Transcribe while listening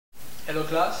Hello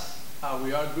class,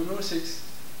 we are group number 6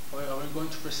 and we're going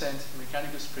to present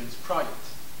Mechanical Springs project.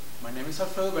 My name is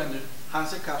Alfredo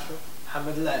Hanser, Castro,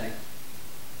 Mohammed, Alali.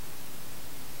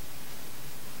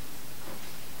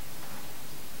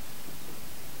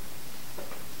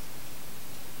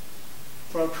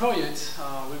 For our project,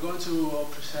 we're going to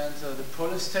present the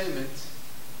problem statement,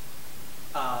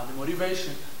 the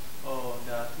motivation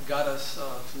that got us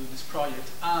to do this project,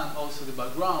 and also the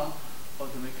background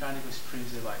of the mechanical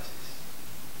springs devices.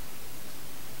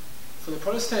 For the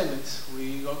problem statement,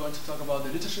 we are going to talk about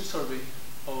the literature survey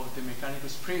of the mechanical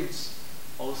springs,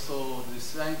 also the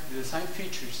design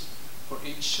features for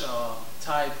each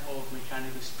type of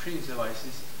mechanical springs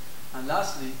devices, and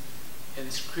lastly, a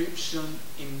description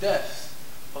in depth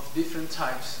of different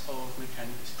types of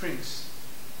mechanical springs.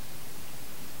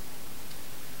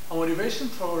 Our motivation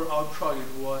for our project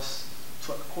was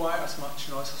to acquire as much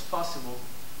knowledge as possible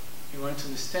in order to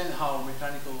understand how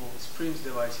mechanical springs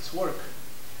devices work.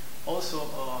 Also,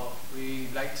 we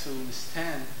like to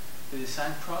understand the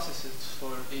design processes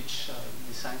for each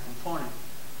design component.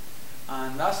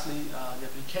 And lastly, the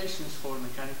applications for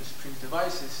mechanical springs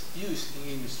devices used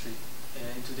in industry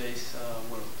in today's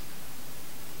world.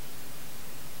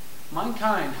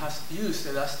 Mankind has used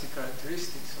elastic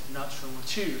characteristics of natural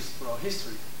materials throughout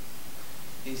history.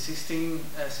 In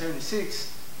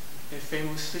 1676, a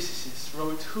famous physicist,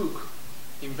 Robert Hooke,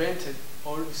 invented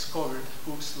or discovered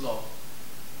Hooke's law.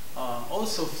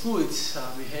 Also, fluids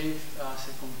behave as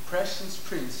a compression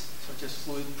springs, such as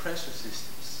fluid pressure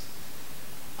systems.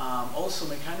 Also,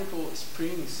 mechanical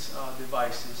springs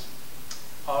devices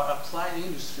are applied in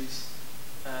industries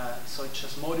such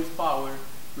as motive power,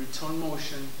 return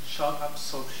motion, shock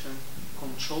absorption,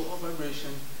 control of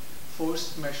vibration,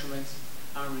 force measurements,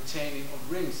 and retaining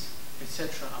of rings,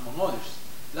 etc., among others.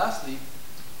 Lastly,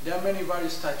 there are many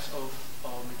various types of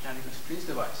mechanical springs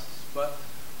devices, but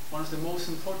one of the most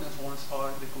important ones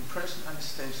are the compression and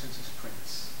extension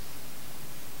springs.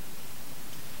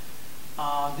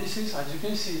 This is, as you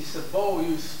can see, it's a bow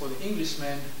used for the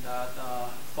Englishmen that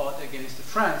fought against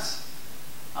France.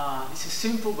 It's a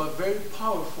simple but very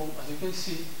powerful, as you can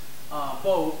see,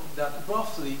 bow that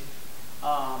roughly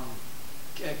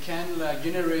can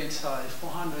generate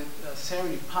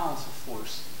 470 pounds of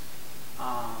force.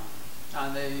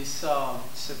 And it's a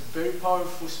very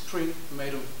powerful spring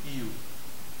made of U.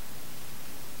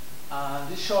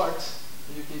 This chart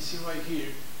that you can see right here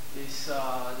is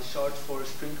the chart for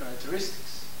spring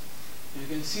characteristics. You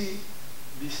can see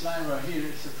this line right here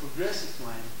is a progressive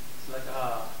line. It's like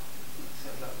a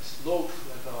slope,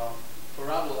 like a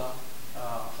parabola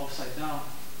upside down.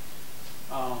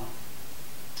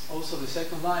 Also, the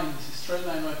second line is a straight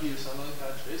line right here. So another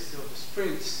characteristic of the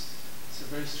springs. It's a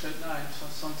very straight line. So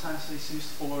sometimes it's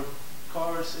used for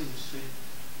cars industry.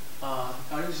 Car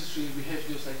industry behaves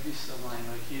just like this line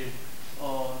right here.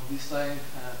 This line,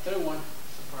 third one,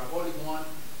 the parabolic one,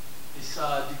 is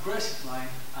a digressive line,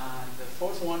 and the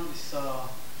fourth one is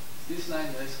this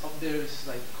line that is up there is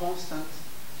like constant,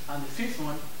 and the fifth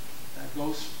one that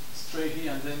goes straight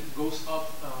here and then goes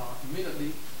up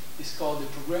immediately is called the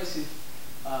progressive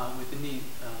with the knee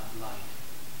line.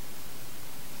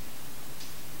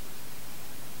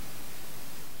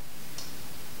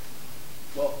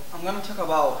 Well, I'm going to talk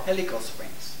about helical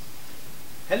springs.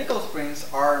 Helical springs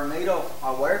are made of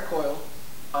a wire coil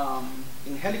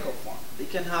in helical form. They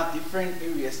can have different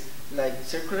areas like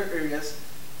circular areas,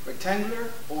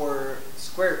 rectangular, or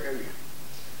square area.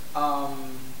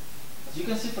 As you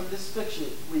can see from this picture,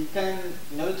 we can,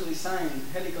 in order to design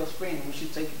helical spring, we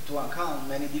should take into account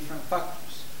many different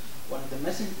factors. One of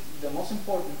the most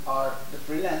important are the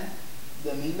free length,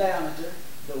 the mean diameter,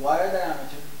 the wire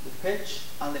diameter, the pitch,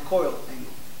 and the coil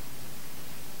angle.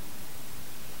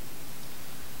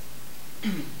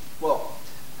 Well,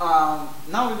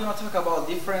 now we're going to talk about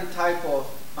different type of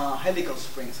helical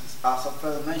springs, as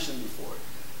Alfredo mentioned before.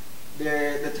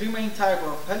 The three main types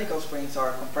of helical springs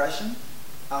are compression,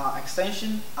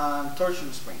 extension, and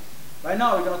torsion spring. Right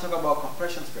now we're going to talk about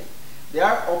compression spring. They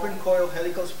are open coil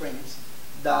helical springs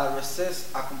that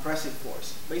resist a compressive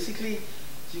force. Basically,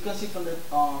 as you can see from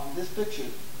this picture,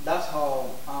 that's how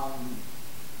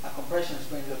a compression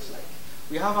spring looks like.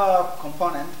 We have a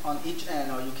component on each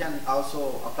end, or you can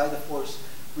also apply the force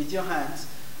with your hands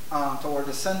toward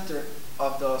the center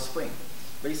of the spring.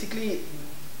 Basically,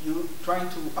 you're trying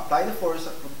to apply the force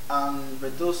and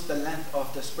reduce the length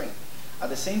of the spring. At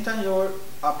the same time you're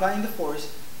applying the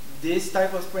force, this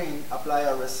type of spring apply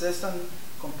a resistant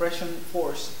compression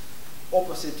force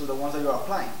opposite to the ones that you're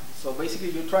applying. So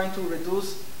basically you're trying to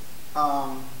reduce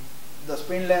the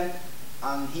spring length,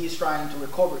 and he is trying to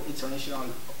recover its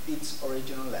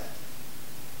original length.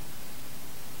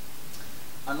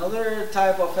 Another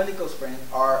type of helical spring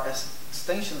are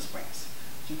extension springs.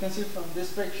 As you can see from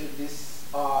this picture, this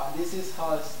is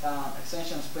how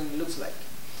extension spring looks like.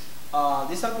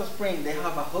 This type of spring, they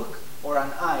have a hook or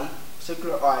an eye,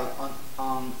 circular eye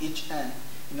on each end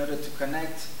in order to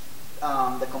connect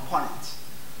the components.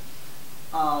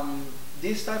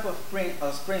 This type of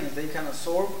springs, they can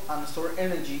absorb and store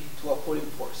energy to a pulling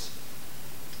force.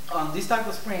 On this type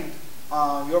of spring,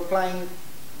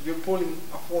 you're pulling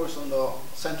a force on the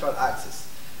central axis.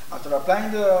 After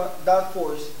applying that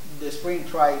force, the spring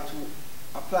tries to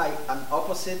apply an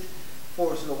opposite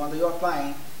force to the one that you're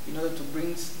applying in order to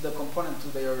bring the component to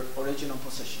their original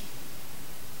position.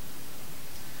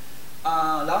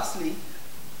 Lastly,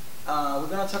 we're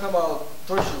going to talk about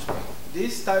torsion spring.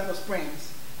 These type of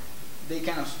springs, they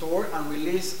can store and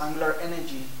release angular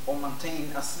energy or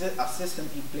maintain a system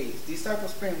in place. This type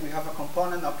of spring, we have a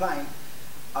component applying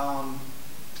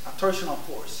a torsional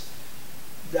force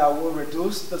that will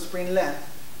reduce the spring length,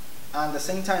 and at the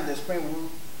same time the spring will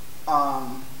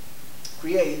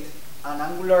create an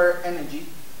angular energy,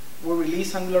 will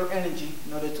release angular energy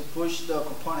in order to push the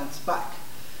components back.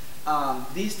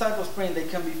 These type of spring, they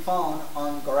can be found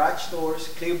on garage doors,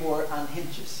 clipboard, and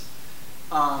hinges.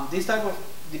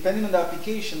 Depending on the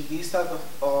application, these type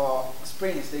of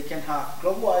springs, they can have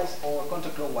clockwise or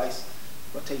counterclockwise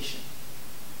rotation.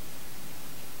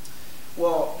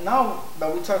 Well, now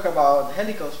that we talk about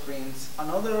helical springs,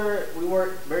 we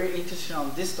were very interested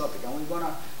on this topic, and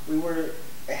we were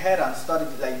ahead and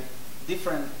studied like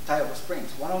different type of springs.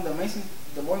 One of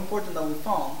the more important that we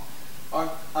found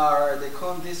are they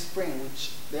call this spring,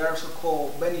 which they are also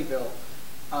called Beneville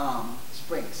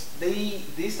springs.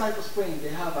 This type of spring, they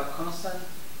have a constant.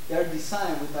 They are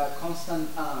designed with a constant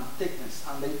thickness,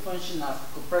 and they function as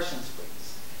compression springs.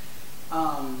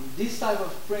 These type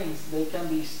of springs, they can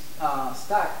be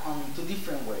stacked on two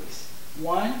different ways.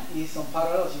 One is on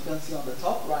parallel, as you can see on the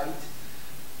top right.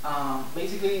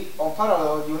 Basically, on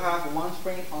parallel, you have one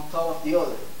spring on top of the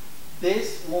other.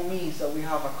 This will mean that we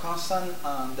have a constant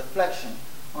deflection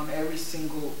on every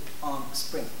single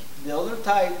spring. The other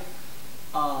type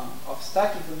of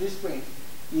stacking for this spring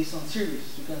is on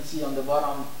series. You can see on the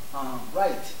bottom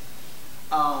right.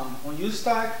 When you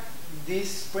stack this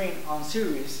spring on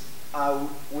series,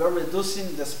 we're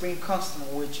reducing the spring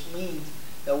constant, which means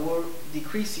that we're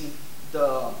decreasing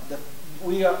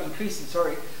we are increasing,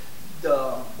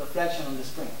 the deflection on the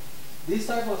spring. This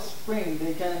type of spring,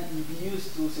 they can be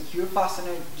used to secure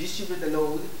fastener, distribute the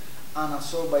load, and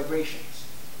absorb vibrations.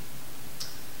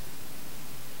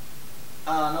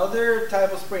 Another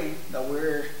type of spring that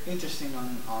we're interested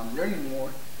on learning more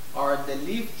are the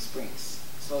leaf springs.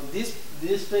 So this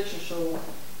picture shows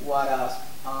what a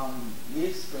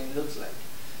leaf spring looks like.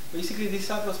 Basically, this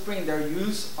type of spring, they're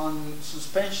used on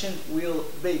suspension wheel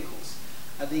vehicles,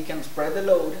 and they can spread the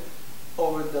load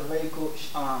over the vehicle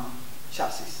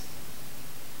chassis.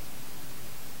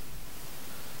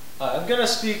 I'm going to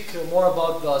speak more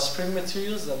about the spring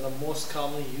materials that are most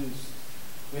commonly used.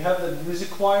 We have the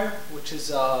music wire, which is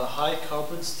a high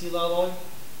carbon steel alloy.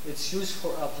 It's used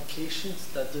for applications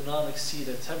that do not exceed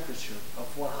a temperature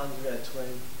of 120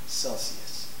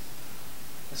 Celsius.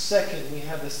 The second, we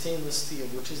have the stainless steel,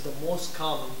 which is the most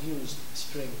common used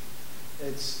spring.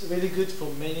 It's really good for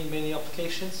many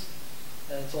applications,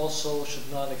 and it also should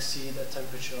not exceed a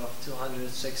temperature of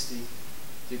 260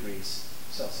 degrees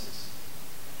Celsius.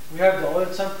 We have the oil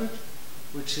tempered,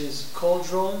 which is cold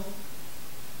drawn,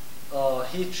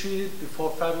 heat treated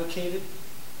before fabricated.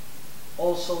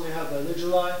 Also, we have the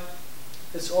Alali.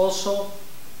 It's also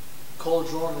cold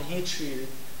drawn and heat treated,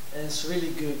 and it's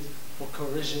really good for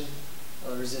corrosion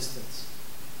resistance.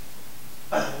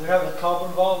 We have the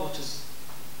carbon valve, which is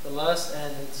the last,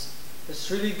 and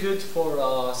it's really good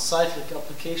for cyclic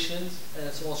applications, and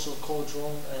it's also cold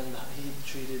drawn and heat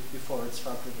treated before its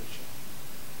fabrication.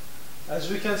 As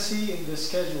we can see in the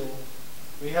schedule,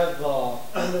 we have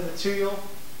the material,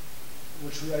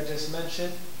 which I just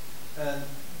mentioned, and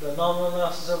the nominal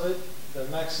masses of it, the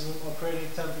maximum operating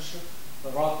temperature, the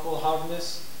rock wool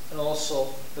hardness, and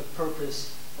also the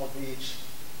purpose of each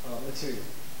material.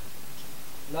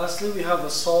 Lastly, we have a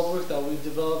SolidWorks that we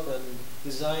developed and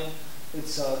designed.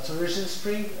 It's a torsion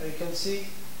spring, you can see,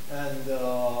 and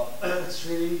it's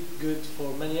really good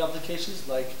for many applications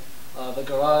like the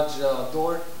garage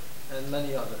door and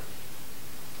many other.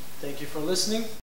 Thank you for listening.